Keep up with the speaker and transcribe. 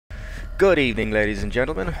Good evening, ladies and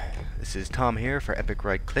gentlemen. This is Tom here for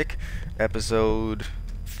EpicRightClick, episode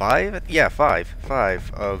 5? Yeah, 5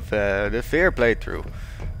 of the F.E.A.R playthrough.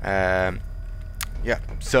 Yeah,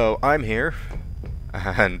 so I'm here,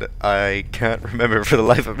 and I can't remember for the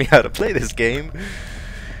life of me how to play this game.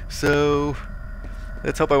 So,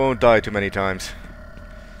 let's hope I won't die too many times.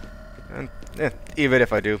 And even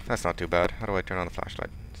if I do, that's not too bad. How do I turn on the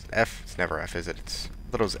flashlight? It's F? It's never F, is it? It's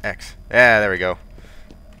those X. Yeah, there we go.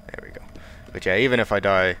 There we go. But yeah, even if I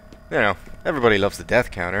die, you know, everybody loves the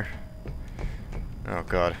death counter. Oh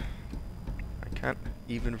god. I can't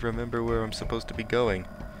even remember where I'm supposed to be going.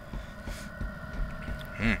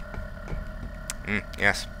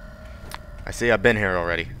 Yes. I see I've been here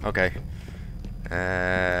already. Okay.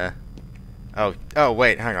 Oh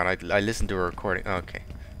wait, hang on. I listened to a recording. Oh, okay.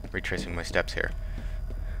 Retracing my steps here.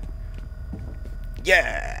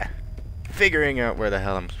 Yeah! Figuring out where the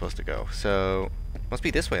hell I'm supposed to go. So, must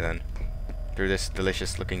be this way then. Through this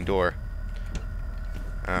delicious looking door.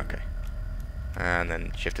 Okay. And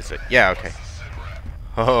then shift to sit. Yeah, okay.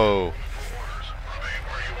 Oh.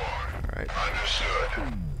 Alright.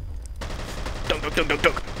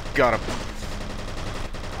 Dunk. Got him.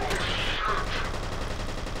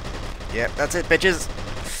 Yep, that's it, bitches.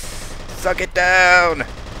 Suck it down.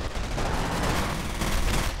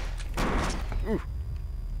 Ooh.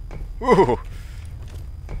 Ooh.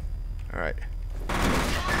 Alright.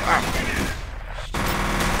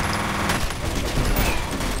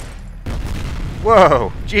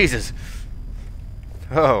 Whoa! Jesus!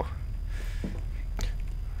 Oh.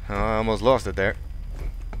 I almost lost it there.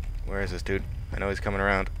 Where is this dude? I know he's coming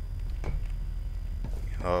around.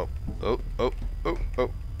 Oh.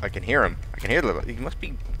 I can hear him. I can hear the... He must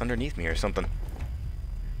be underneath me or something.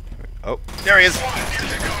 Oh, there he is!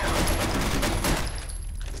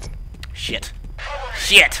 Shit.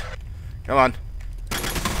 Shit! Come on.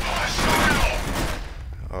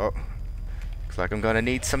 Oh. Looks like I'm gonna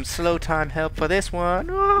need some slow time help for this one.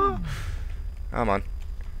 Oh. Come on.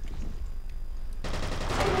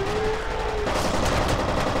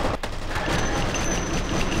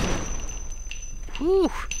 Woo!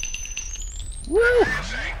 Woo!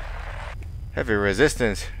 Heavy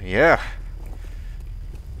resistance, yeah.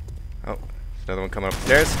 Oh, there's another one coming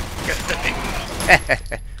upstairs.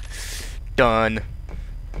 Done.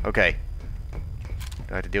 Okay. Do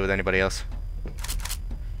I have to deal with anybody else?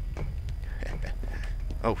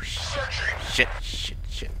 Oh, shit.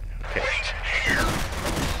 Okay.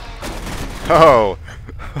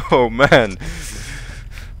 Oh, man.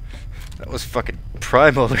 That was fucking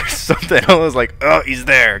primal or something. I was like, oh, he's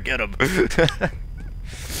there. Get him.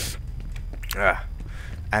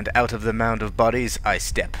 And out of the mound of bodies, I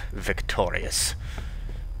step victorious.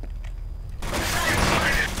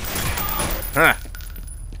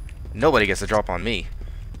 Nobody gets a drop on me.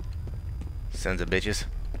 Sons of bitches.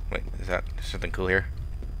 Wait, is that something cool here?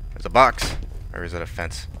 There's a box. Or is it a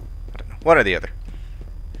fence? I don't know. One or the other.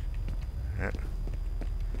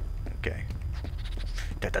 Okay.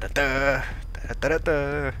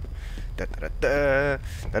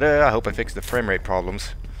 I hope I fixed the frame rate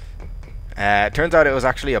problems. It turns out it was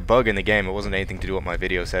actually a bug in the game. It wasn't anything to do with my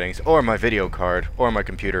video settings, or my video card, or my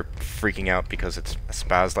computer freaking out because it's a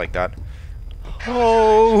spaz like that.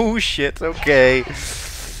 Oh shit, okay.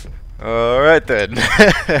 Alright then.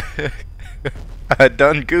 I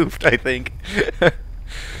done goofed, I think.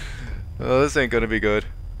 Well, this ain't gonna be good.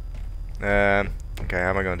 Okay, how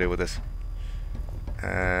am I gonna deal with this?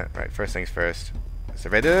 Right, first things first.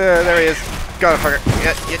 There he is. Got him, fucker.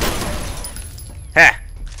 Yeah. Ha!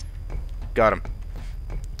 Got him.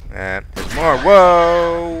 There's more.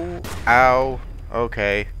 Whoa! Ow.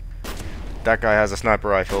 Okay. That guy has a sniper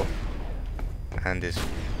rifle. And is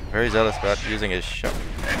very zealous about using his shot.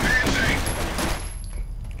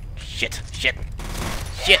 Shit.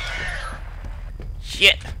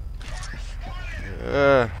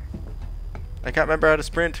 I can't remember how to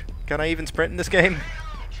sprint. Can I even sprint in this game?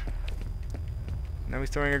 Now he's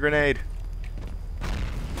throwing a grenade.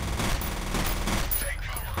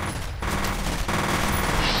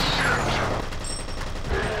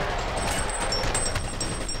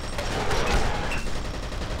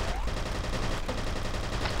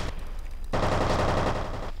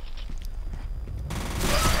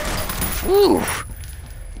 Woo!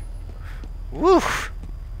 Woo!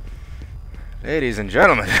 Ladies and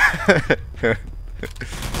gentlemen.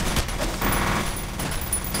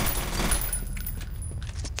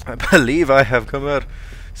 I believe I have come out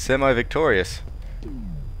semi-victorious.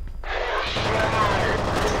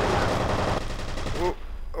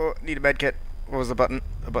 Oh, need a medkit. What was the button?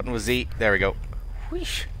 The button was Z. There we go.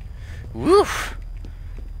 Whoosh. Woof.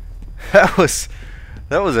 That was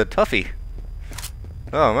That was a toughie.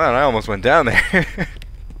 Oh man, I almost went down there.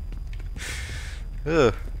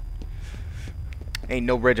 Ugh. Ain't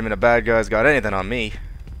no regiment of bad guys got anything on me.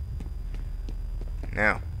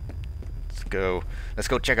 Now, let's go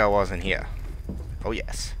check out what's in here. Oh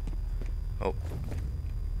yes. Oh.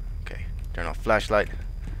 Okay. Turn off flashlight. I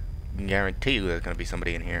can guarantee you there's gonna be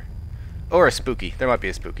somebody in here. Or a spooky. There might be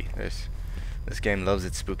a spooky. This game loves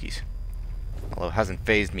its spookies. Although it hasn't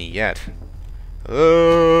phased me yet.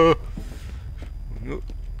 Oh!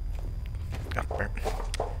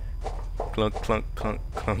 Clunk, clunk, clunk,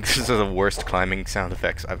 clunk. This is the worst climbing sound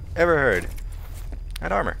effects I've ever heard.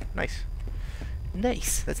 And armor. Nice.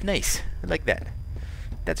 Nice. That's nice. I like that.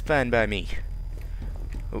 That's fine by me.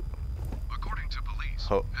 Oh. According to police,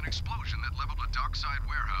 an explosion that leveled a dockside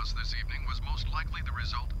warehouse this evening was most likely the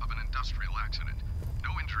result of an industrial accident.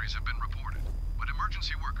 No injuries have been reported, but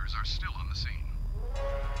emergency workers are still on the scene.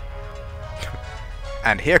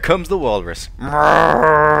 And here comes the walrus. Okay.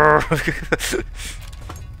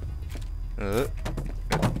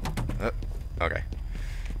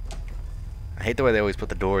 I hate the way they always put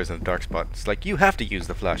the doors in a dark spot. It's like, you have to use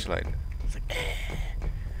the flashlight. It's like,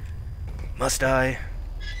 must I?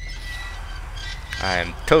 I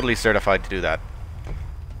am totally certified to do that.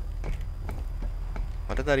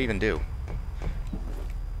 What did that even do?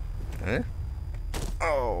 Huh?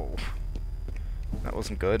 Oh. That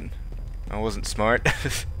wasn't good. That wasn't smart.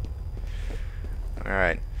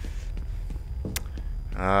 Alright.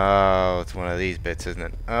 Oh, it's one of these bits, isn't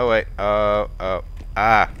it? Oh, wait. Oh.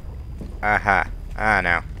 Ah. Aha. Ah,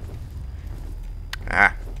 now.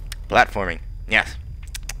 Ah. Platforming. Yes.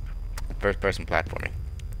 First person platforming.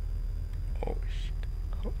 Oh, shit.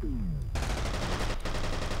 Oh.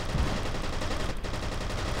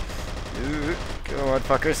 Go on,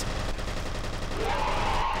 fuckers.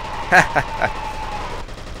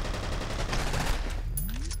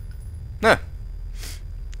 Huh.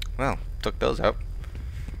 Well, took those out.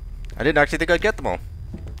 I didn't actually think I'd get them all.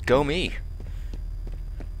 Go me.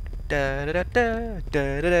 Da da da da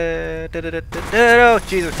da da da da da da. Oh,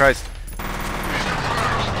 Jesus Christ.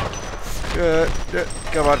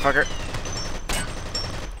 Come on, fucker.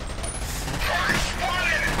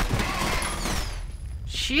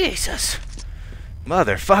 Jesus.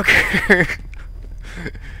 Motherfucker.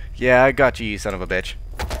 Yeah, I got you, you son of a bitch.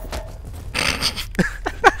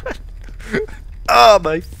 Oh,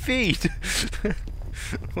 my feet.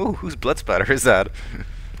 Ooh, whose blood splatter is that?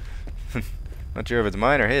 Not sure if it's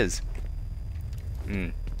mine or his. Yeah.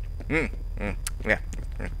 To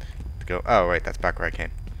go. Oh, wait, that's back where I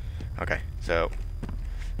came. Okay, so.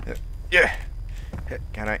 Yeah.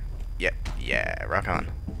 Can I? Yeah, rock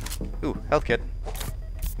on. Ooh, health kit.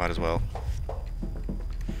 Might as well.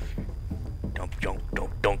 Dunk, dunk,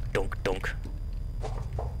 dunk, dunk, dunk, dunk.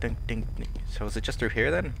 Dunk, dunk, dunk. So is it just through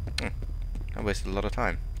here then? I wasted a lot of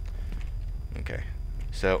time. Okay,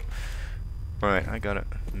 so. Right, I gotta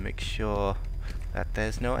make sure that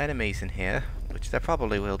there's no enemies in here, which there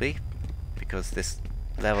probably will be, because this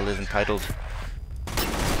level is entitled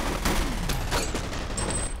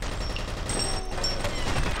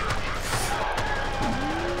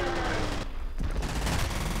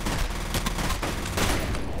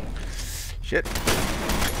shit.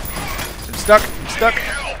 I'm stuck. I'm stuck.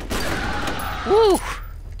 Woo!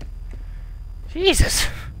 Jesus.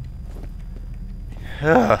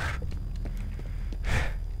 Ugh.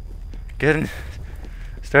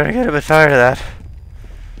 Starting to get a bit tired of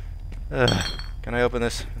that. Can I open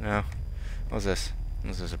this? No. What's this?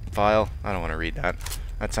 Is this a file? I don't want to read that.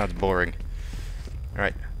 That sounds boring.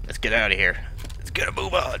 Alright, let's get out of here. Let's get a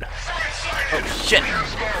move on. Oh shit!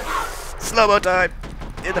 Slow-mo time!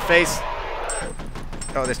 In the face!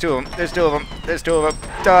 Oh, there's two of them. There's two of them. There's two of them.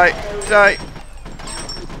 Die! Die!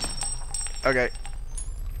 Okay.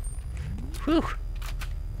 Whew.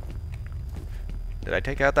 Did I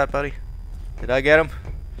take out that buddy? Did I get him?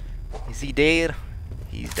 Is he dead?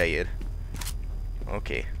 He's dead.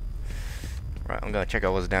 Okay. Right, I'm gonna check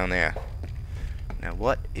out what's down there. Now,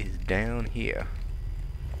 what is down here?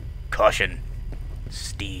 Caution.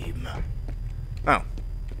 Steam. Oh.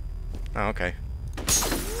 Oh, okay.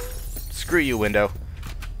 Screw you, window.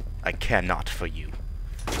 I care not for you.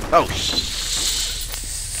 Oh,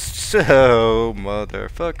 so,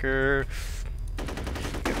 motherfucker.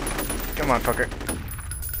 Come on, fucker.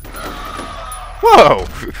 Whoa!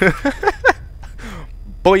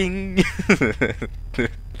 Boing!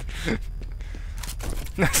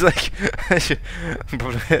 That's like, I should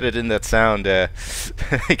edit in that sound,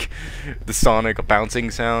 like the sonic bouncing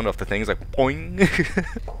sound of the things, like boing.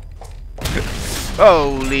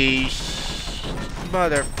 Holy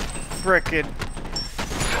mother frickin'.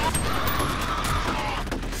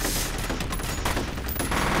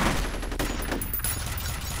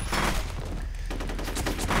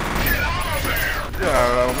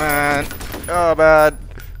 Oh, bad.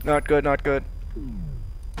 Not good, not good.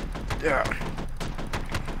 Yeah.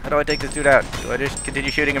 How do I take this dude out? Do I just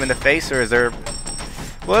continue shooting him in the face, or is there...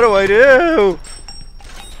 What do I do?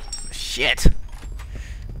 Shit.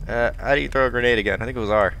 How do you throw a grenade again? I think it was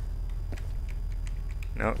R.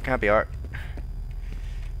 No, it can't be R.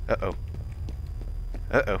 Uh-oh.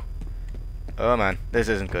 Uh-oh. Oh, man. This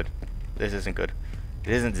isn't good. This isn't good.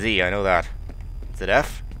 It isn't Z, I know that. Is it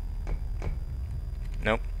F?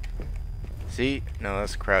 Nope. C? No,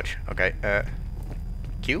 that's crouch. Okay,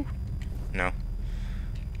 Q? No.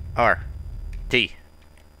 R. T.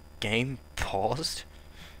 Game paused?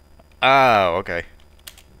 Oh, okay.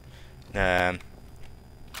 Did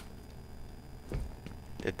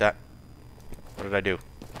that... What did I do?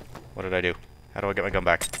 What did I do? How do I get my gun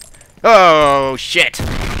back? Oh, shit!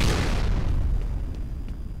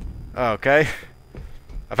 Okay.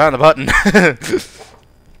 I found the button.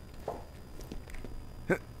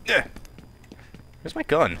 Where's my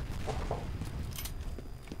gun?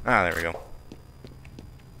 Ah, there we go.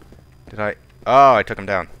 Did I... Oh, I took him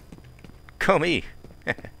down. Go me!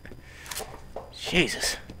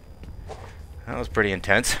 Jesus. That was pretty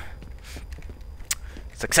intense.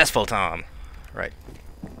 Successful, Tom. Right.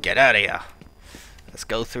 Get out of here. Let's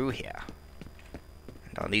go through here.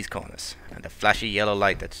 And on these corners. And the flashy yellow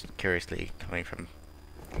light that's curiously coming from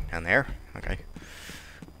down there. Okay.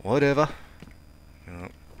 Whatever. Oh,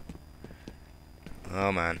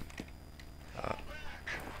 oh man.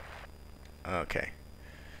 Okay.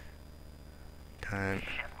 Time.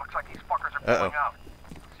 Looks like these fuckers are pulling out.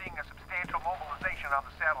 Seeing a substantial mobilization on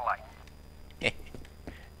the satellite.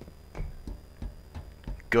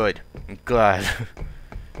 Good. I'm glad.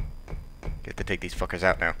 Get to take these fuckers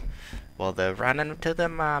out now. While they're running to the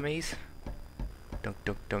mommies. Dunk,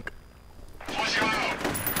 dunk, dunk.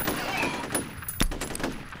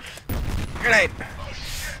 Grenade!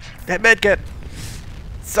 That medkit!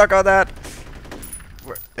 Suck on that!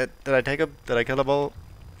 Did I take him? Did I kill them all?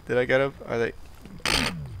 Did I get him? Are they...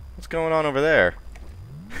 What's going on over there?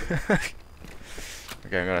 Okay,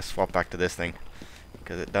 I'm gonna swap back to this thing.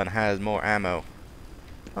 Because it done has more ammo.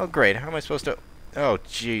 Oh great, how am I supposed to... Oh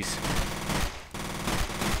jeez.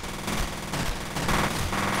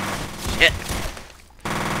 Shit!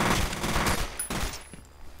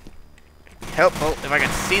 Helpful if I can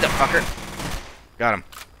see the fucker. Got him.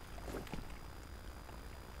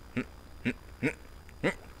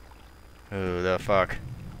 Who the fuck?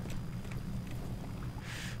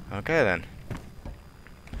 Okay then.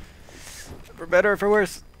 For better or for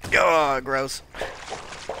worse. Oh, gross.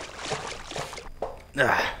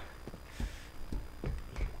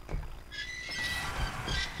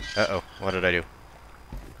 Uh-oh, what did I do?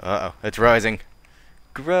 Uh-oh, it's rising.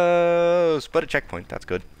 Gross! But a checkpoint, that's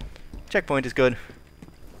good. Checkpoint is good.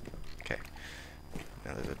 Okay.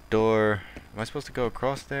 Now there's a door. Am I supposed to go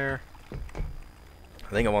across there? I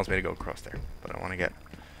think it wants me to go across there, but I want to get...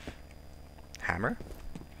 Hammer?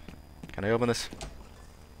 Can I open this?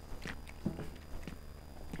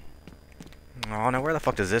 Oh no, where the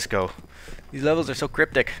fuck does this go? These levels are so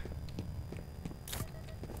cryptic.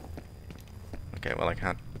 Okay, well I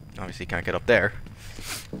can't... Obviously can't get up there.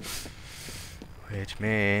 Which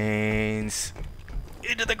means...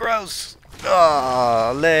 Into the gross!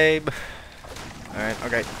 Oh, lame. Alright,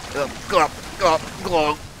 okay. Go up, go up,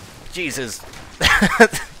 go up. Jesus.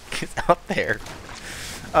 Get up there.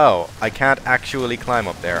 Oh, I can't actually climb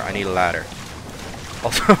up there. I need a ladder.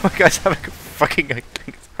 Also, my guy's having a fucking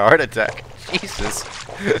heart attack. Jesus.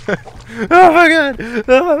 Oh my god!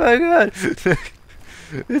 Oh my god!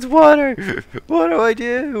 It's water! What do I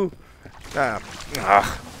do?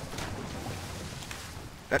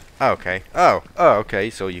 Okay. Oh, okay.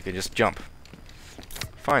 So you can just jump.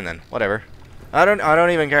 Fine then. Whatever. I don't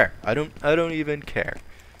even care. I don't even care.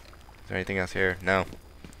 Is there anything else here? No.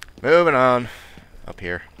 Moving on. Up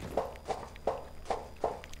here.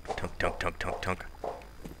 Tunk, tunk, tunk, tunk, tunk.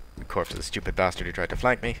 The corpse of the stupid bastard who tried to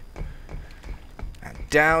flank me. And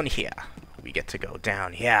down here. We get to go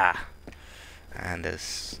down here. And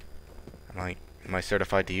this... Am I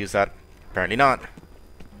certified to use that? Apparently not.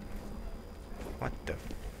 What the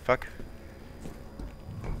fuck?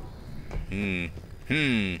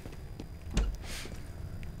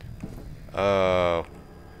 Oh.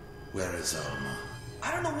 Where is Alma?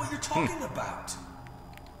 I don't know what you're talking about.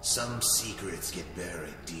 Some secrets get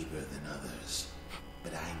buried deeper than others,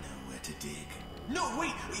 but I know where to dig. No,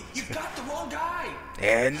 wait, you've got the wrong guy.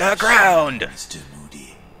 In the ground! Mr.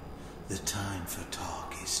 Moody, the time for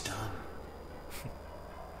talk is done.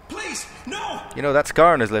 Please, no! You know, that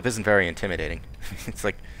scar on his lip isn't very intimidating. It's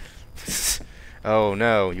like... Oh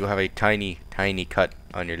no, you have a tiny, tiny cut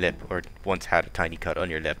on your lip, or once had a tiny cut on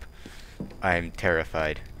your lip. I'm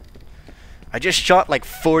terrified. I just shot like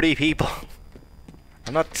 40 people.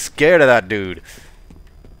 I'm not scared of that dude.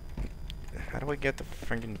 How do I get the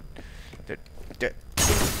freaking...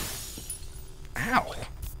 Ow!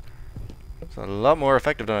 It's a lot more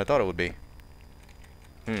effective than I thought it would be.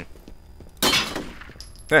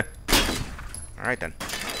 Alright then.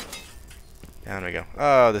 Down we go.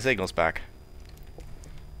 Oh, the signal's back.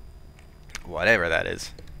 Whatever that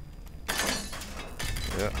is.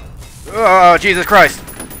 Oh, Jesus Christ!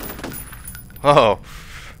 Oh.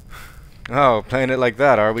 Oh, playing it like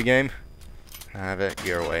that, are we, game? Have it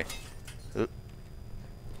your way.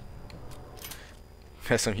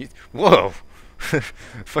 Has some... Whoa!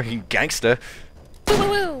 Fucking gangster.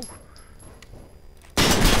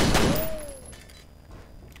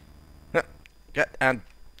 Yeah, and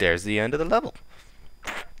there's the end of the level.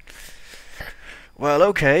 Well,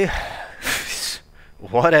 okay.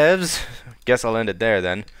 Whatevs. Guess I'll end it there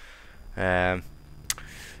then.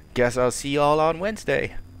 Guess I'll see y'all on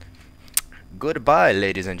Wednesday. Goodbye,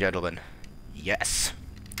 ladies and gentlemen. Yes.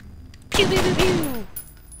 Pew pew pew pew.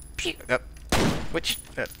 Pew.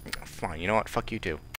 Fine, you know what? Fuck you too.